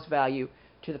delivers the most value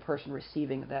to the person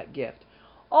receiving that gift.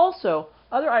 Also,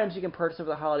 other items you can purchase over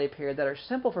the holiday period that are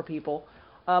simple for people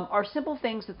are simple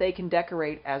things that they can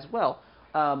decorate as well.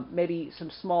 Maybe some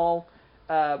small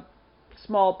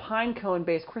pine cone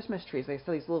based Christmas trees. They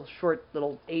sell these little short,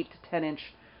 little 8 to 10 inch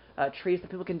trees that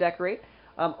people can decorate.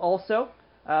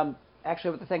 Actually,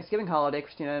 over the Thanksgiving holiday,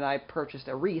 Christina and I purchased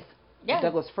a wreath, a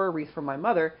Douglas fir wreath for my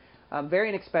mother. Very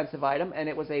inexpensive item, and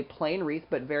it was a plain wreath,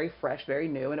 but very fresh, very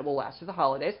new, and it will last through the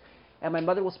holidays. And my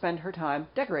mother will spend her time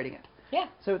decorating it. Yeah.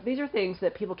 So these are things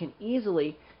that people can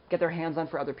easily get their hands on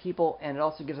for other people, and it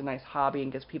also gives a nice hobby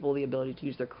and gives people the ability to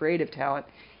use their creative talent.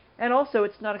 And also,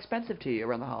 it's not expensive to you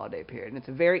around the holiday period, and it's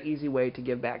a very easy way to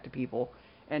give back to people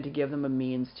and to give them a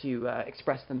means to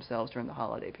express themselves during the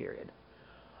holiday period.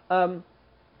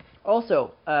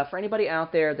 Also, for anybody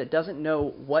out there that doesn't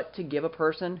know what to give a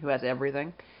person who has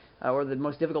everything, or the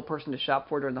most difficult person to shop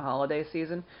for during the holiday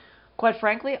season, quite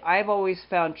frankly, I've always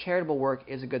found charitable work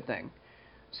is a good thing.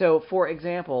 So, for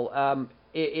example,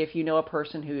 if you know a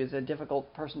person who is a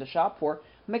difficult person to shop for,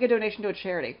 make a donation to a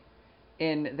charity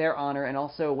in their honor, and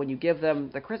also when you give them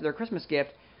their Christmas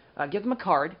gift, give them a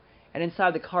card, and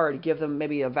inside the card, give them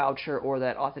maybe a voucher or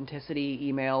that authenticity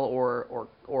email or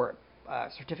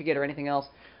certificate or anything else,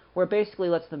 where it basically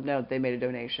lets them know that they made a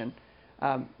donation,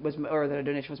 or that a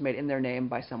donation was made in their name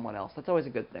by someone else. That's always a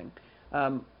good thing.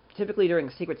 Typically during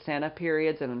Secret Santa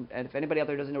periods, and if anybody out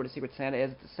there doesn't know what a Secret Santa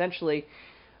is, it's essentially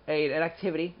an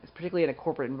activity, it's particularly in a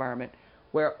corporate environment,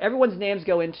 where everyone's names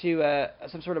go into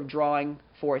some sort of drawing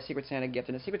for a Secret Santa gift.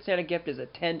 And a Secret Santa gift is a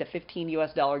 $10 to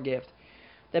 $15 gift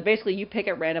that basically you pick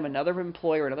at random another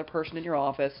employee or another person in your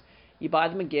office, you buy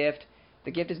them a gift,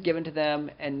 the gift is given to them,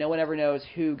 and no one ever knows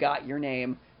who got your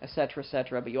name, etc.,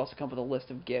 etc., but you also come up with a list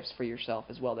of gifts for yourself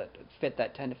as well that fit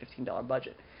that $10 to $15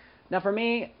 budget. Now for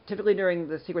me, typically during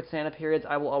the Secret Santa periods,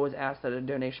 I will always ask that a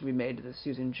donation be made to the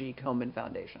Susan G. Komen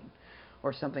Foundation,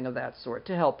 or something of that sort,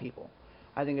 to help people.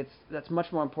 I think that's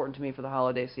much more important to me for the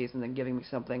holiday season than giving me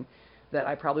something that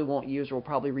I probably won't use or will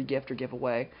probably regift or give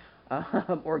away,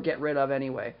 or get rid of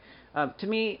anyway. To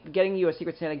me, getting you a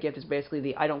Secret Santa gift is basically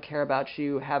the I don't care about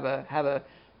you, have a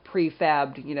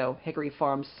prefabbed, Hickory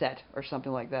Farm set or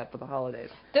something like that for the holidays.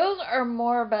 Those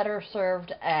are better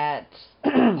served at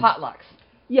potlucks.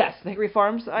 Yes, the Hickory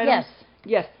Farms items. Yes.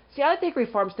 Yes. See, I like the Hickory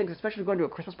Farms things, especially if you're going to a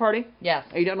Christmas party. Yes.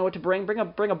 And you don't know what to bring. Bring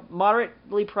a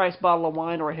moderately priced bottle of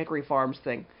wine or a Hickory Farms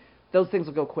thing. Those things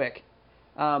will go quick.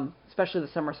 Especially the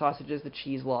summer sausages, the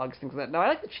cheese logs, things like that. Now, I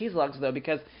like the cheese logs, though,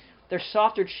 because they're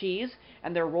softer cheese,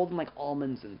 and they're rolled in, like,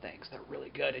 almonds and things. They're really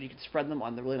good, and you can spread them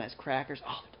on the really nice crackers.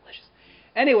 Oh, they're delicious.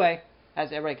 Anyway, as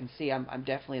everybody can see, I'm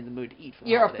definitely in the mood to eat for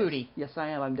the holidays. You're a foodie. Yes, I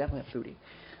am. I'm definitely a foodie.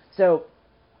 So,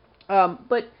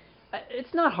 but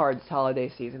it's not hard this holiday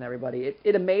season, everybody.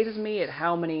 It amazes me at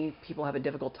how many people have a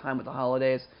difficult time with the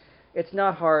holidays. It's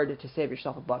not hard to save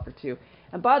yourself a buck or two.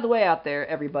 And by the way, out there,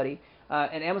 everybody,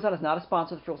 and Amazon is not a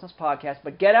sponsor of the Frugal Snobs podcast,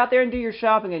 but get out there and do your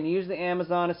shopping and use the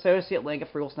Amazon associate link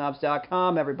at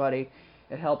frugalsnobs.com, everybody.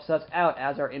 It helps us out,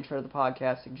 as our intro to the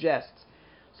podcast suggests.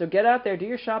 So get out there, do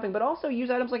your shopping, but also use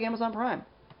items like Amazon Prime.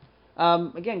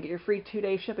 Again, get your free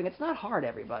 2-day shipping. It's not hard,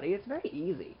 everybody. It's very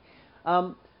easy.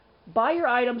 Buy your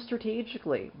items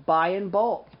strategically. Buy in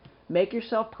bulk. Make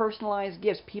yourself personalized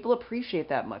gifts. People appreciate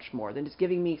that much more than just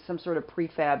giving me some sort of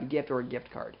prefabbed gift or a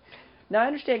gift card. Now, I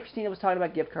understand Christina was talking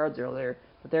about gift cards earlier,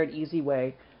 but they're an easy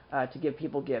way to give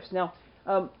people gifts. Now,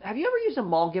 have you ever used a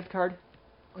mall gift card,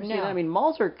 Christina? No. I mean,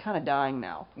 malls are kind of dying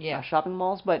now. Yeah. Shopping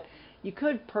malls, but you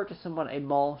could purchase someone a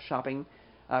mall shopping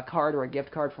card or a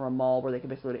gift card from a mall where they can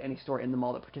basically go to any store in the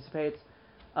mall that participates.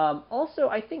 Also,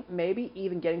 I think maybe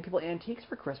even getting people antiques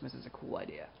for Christmas is a cool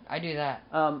idea. I do that.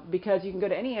 Because you can go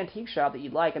to any antique shop that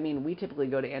you'd like. I mean, we typically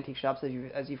go to antique shops,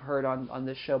 as you've heard on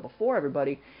this show before,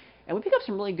 everybody, and we pick up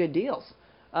some really good deals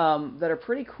that are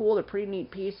pretty cool. They're pretty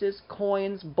neat pieces,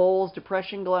 coins, bowls,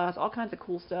 depression glass, all kinds of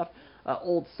cool stuff,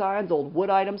 old signs, old wood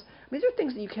items. I mean, these are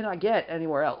things that you cannot get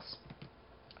anywhere else.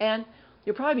 And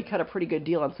you'll probably cut a pretty good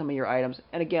deal on some of your items.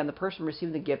 And again, the person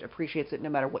receiving the gift appreciates it no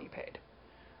matter what you paid.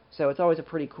 So it's always a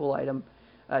pretty cool item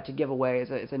to give away.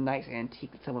 It's a nice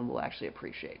antique that someone will actually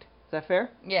appreciate. Is that fair?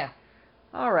 Yeah.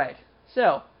 All right.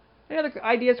 So, any other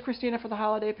ideas, Christina, for the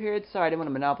holiday period? Sorry, I didn't want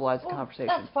to monopolize the conversation.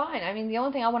 That's fine. I mean, the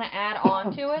only thing I want to add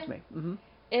on to it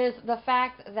is the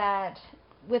fact that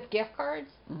with gift cards,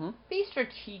 be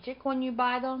strategic when you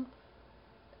buy them.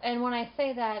 And when I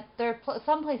say that, there are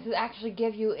some places actually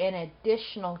give you an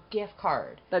additional gift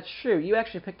card. That's true. You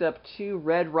actually picked up 2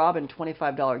 Red Robin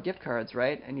 $25 gift cards,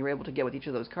 right? And you were able to get with each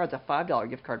of those cards a $5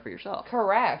 gift card for yourself.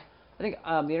 Correct. I think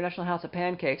the International House of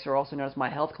Pancakes, or also known as My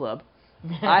Health Club,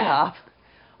 IHOP,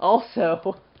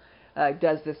 also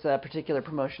does this particular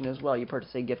promotion as well. You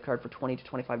purchase a gift card for $20 to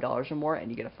 $25 or more, and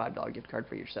you get a $5 gift card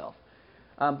for yourself.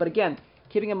 But again,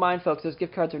 keeping in mind, folks, those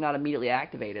gift cards are not immediately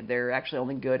activated. They're actually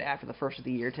only good after the first of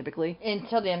the year, typically.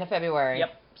 Until the end of February. Yep.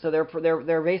 So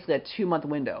they're basically a 2-month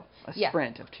window, a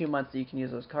sprint of 2 months that you can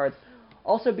use those cards.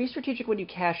 Also, be strategic when you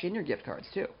cash in your gift cards,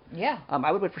 too. Yeah.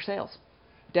 I would wait for sales.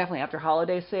 Definitely after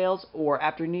holiday sales or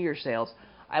after New Year's sales,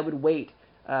 I would wait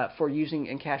for using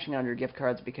and cashing out your gift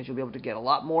cards because you'll be able to get a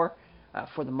lot more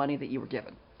for the money that you were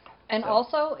given. And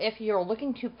also, if you're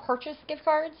looking to purchase gift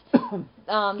cards... gift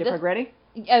card ready?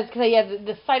 Because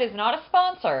the site is not a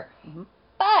sponsor,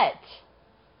 but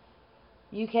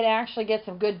you can actually get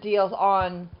some good deals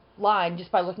online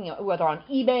just by looking at whether on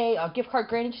eBay, on Gift Card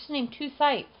Granny, just to name 2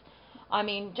 sites. I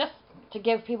mean, just to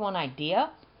give people an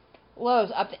idea,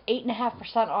 Lowe's up to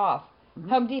 8.5% off.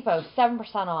 Home Depot,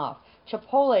 7% off.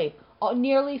 Chipotle,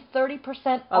 nearly 30%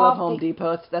 off. I love Home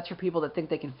Depot. That's for people that think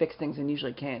they can fix things and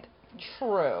usually can't.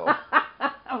 True.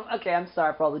 Okay, I'm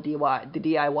sorry for all the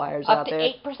DIYers out there.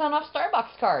 Up to 8% off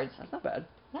Starbucks cards. That's not bad.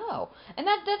 No. And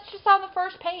that's just on the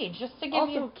first page, just to give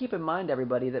you... Also, keep in mind,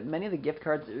 everybody, that many of the gift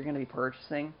cards that you're going to be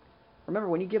purchasing, remember,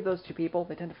 when you give those to people,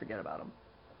 they tend to forget about them.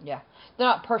 Yeah. They're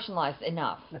not personalized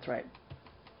enough. That's right.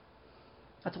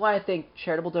 That's why I think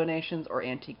charitable donations or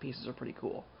antique pieces are pretty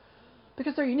cool.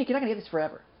 Because they're unique. You're not going to get these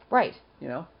forever. Right. You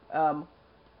know?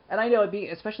 And I know,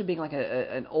 especially being like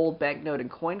an old banknote and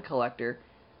coin collector,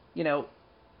 you know,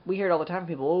 we hear it all the time from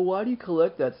people, oh, why do you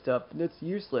collect that stuff? That's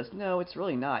useless. No, it's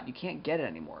really not. You can't get it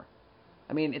anymore.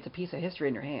 I mean, it's a piece of history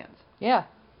in your hands. Yeah.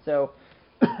 So,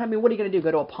 I mean, what are you going to do? Go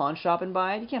to a pawn shop and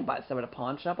buy it? You can't buy stuff at a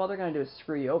pawn shop. All they're going to do is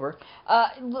screw you over.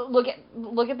 Look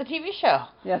at the TV show.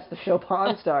 Yes, the show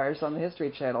Pawn Stars on the History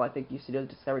Channel. I think used to do the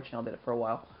Discovery Channel did it for a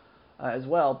while as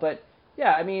well. But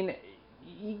yeah, I mean,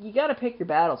 you got to pick your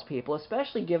battles, people.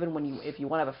 Especially given if you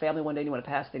want to have a family one day and you want to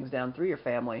pass things down through your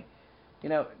family. You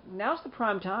know, now's the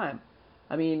prime time.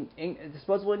 I mean,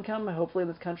 disposable income, hopefully in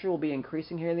this country, will be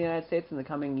increasing here in the United States in the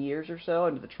coming years or so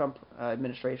under the Trump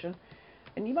administration.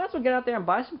 And you might as well get out there and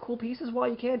buy some cool pieces while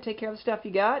you can. Take care of the stuff you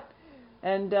got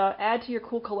and add to your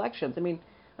cool collections. I mean,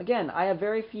 again, I have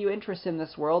very few interests in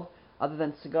this world other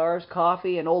than cigars,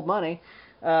 coffee, and old money.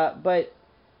 But,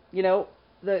 you know,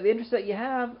 the interest that you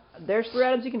have, there's 3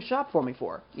 items you can shop for me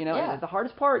for. You know, yeah. The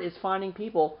hardest part is finding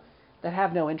people that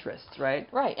have no interests, right?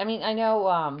 Right. I mean, I know...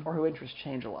 or who interests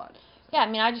change a lot. Yeah, I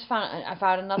mean, I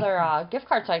found another gift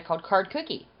card site called Card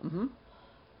Cookie. Mm-hmm.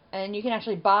 And you can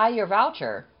actually buy your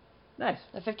voucher. Nice.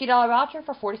 A $50 voucher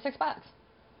for $46.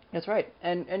 That's right.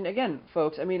 And again,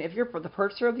 folks, I mean, if you're the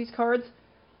purchaser of these cards,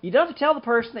 you don't have to tell the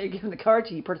person that you're giving the card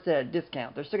to, you purchase it at a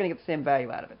discount. They're still going to get the same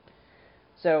value out of it.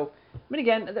 So, I mean,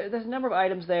 again, there's a number of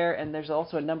items there, and there's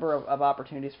also a number of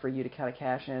opportunities for you to kind of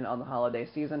cash in on the holiday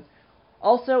season.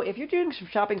 Also, if you're doing some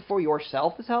shopping for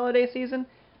yourself this holiday season,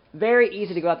 very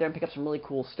easy to go out there and pick up some really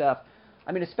cool stuff.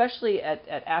 I mean, especially at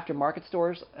aftermarket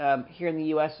stores. Here in the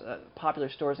U.S., popular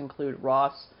stores include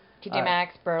Ross, TJ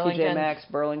Maxx,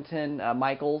 Burlington,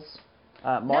 Michaels,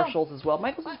 Marshalls as well.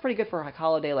 Michaels is pretty good for like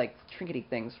holiday, like trinkety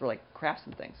things, for like crafts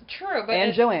and things. True, but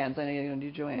and Joann's. I know you're gonna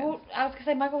do Joann's. Well, I was gonna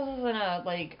say Michaels isn't a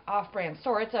like off-brand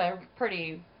store. It's a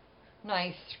pretty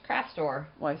nice craft store.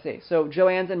 Well, I see. So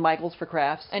Joann's and Michaels for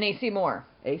crafts. And AC Moore.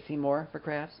 AC Moore for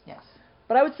crafts. Yes.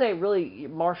 But I would say really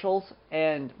Marshalls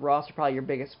and Ross are probably your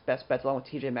best bets, along with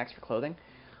TJ Maxx for clothing.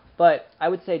 But I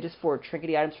would say just for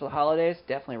trinkety items for the holidays,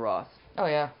 definitely Ross. Oh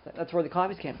yeah. That's where the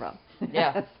coffees came from.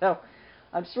 Yeah. So,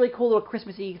 just really cool little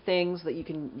Christmassy things that you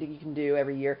can do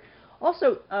every year.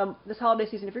 Also, this holiday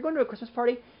season, if you're going to a Christmas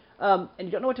party and you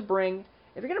don't know what to bring,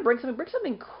 if you're going to bring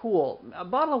something cool. A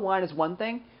bottle of wine is one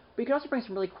thing, but you can also bring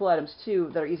some really cool items too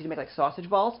that are easy to make, like sausage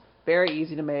balls. Very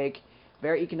easy to make,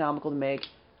 very economical to make.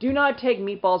 Do not take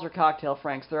meatballs or cocktail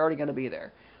franks; they're already going to be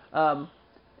there.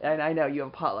 And I know you have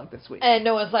a potluck this week, and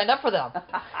no one signed up for them.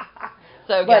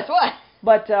 So guess what?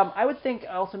 But I would think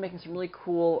also making some really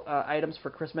cool items for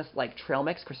Christmas, like trail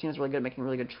mix. Christina's really good at making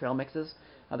really good trail mixes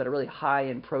that are really high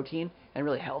in protein and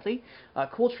really healthy.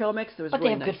 Cool trail mix that was really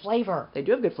nice. But they have good flavor. They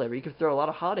do have good flavor. You could throw a lot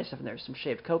of holiday stuff in there. Some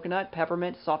shaved coconut,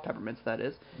 peppermint, soft peppermints, that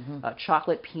is. Mm-hmm.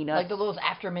 Chocolate, peanuts. Like the little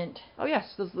aftermint. Oh,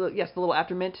 yes. The little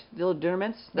aftermint, the little dinner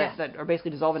mints that are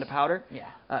basically dissolved into powder. Yeah.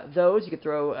 Those, you could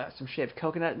throw some shaved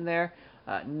coconut in there.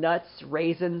 Nuts,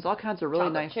 raisins, all kinds of really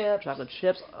nice chocolate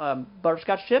chips,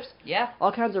 butterscotch chips. Yeah.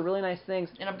 All kinds of really nice things.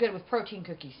 And I'm good with protein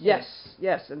cookies too.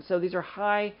 Yes. And so these are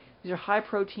high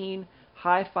protein,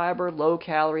 high fiber, low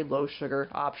calorie, low sugar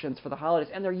options for the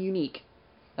holidays, and they're unique.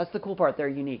 That's the cool part. They're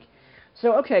unique.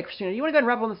 So, okay, Christina, you want to go ahead and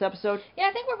wrap up on this episode? Yeah,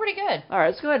 I think we're pretty good. All right,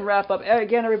 let's go ahead and wrap up.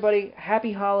 Again, everybody,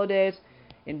 happy holidays.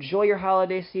 Enjoy your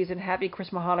holiday season. Happy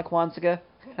Christmas, Kwanzaa.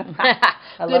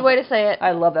 Good way to say it.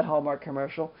 I love that Hallmark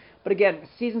commercial. But again,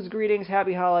 season's greetings.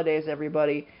 Happy holidays,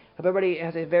 everybody. Hope everybody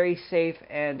has a very safe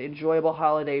and enjoyable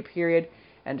holiday period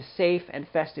and a safe and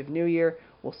festive New Year.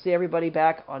 We'll see everybody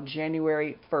back on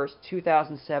January 1st,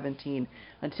 2017.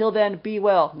 Until then, be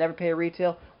well. Never pay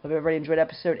retail. Hope everybody enjoyed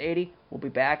episode 80. We'll be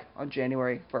back on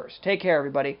January 1st. Take care,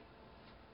 everybody.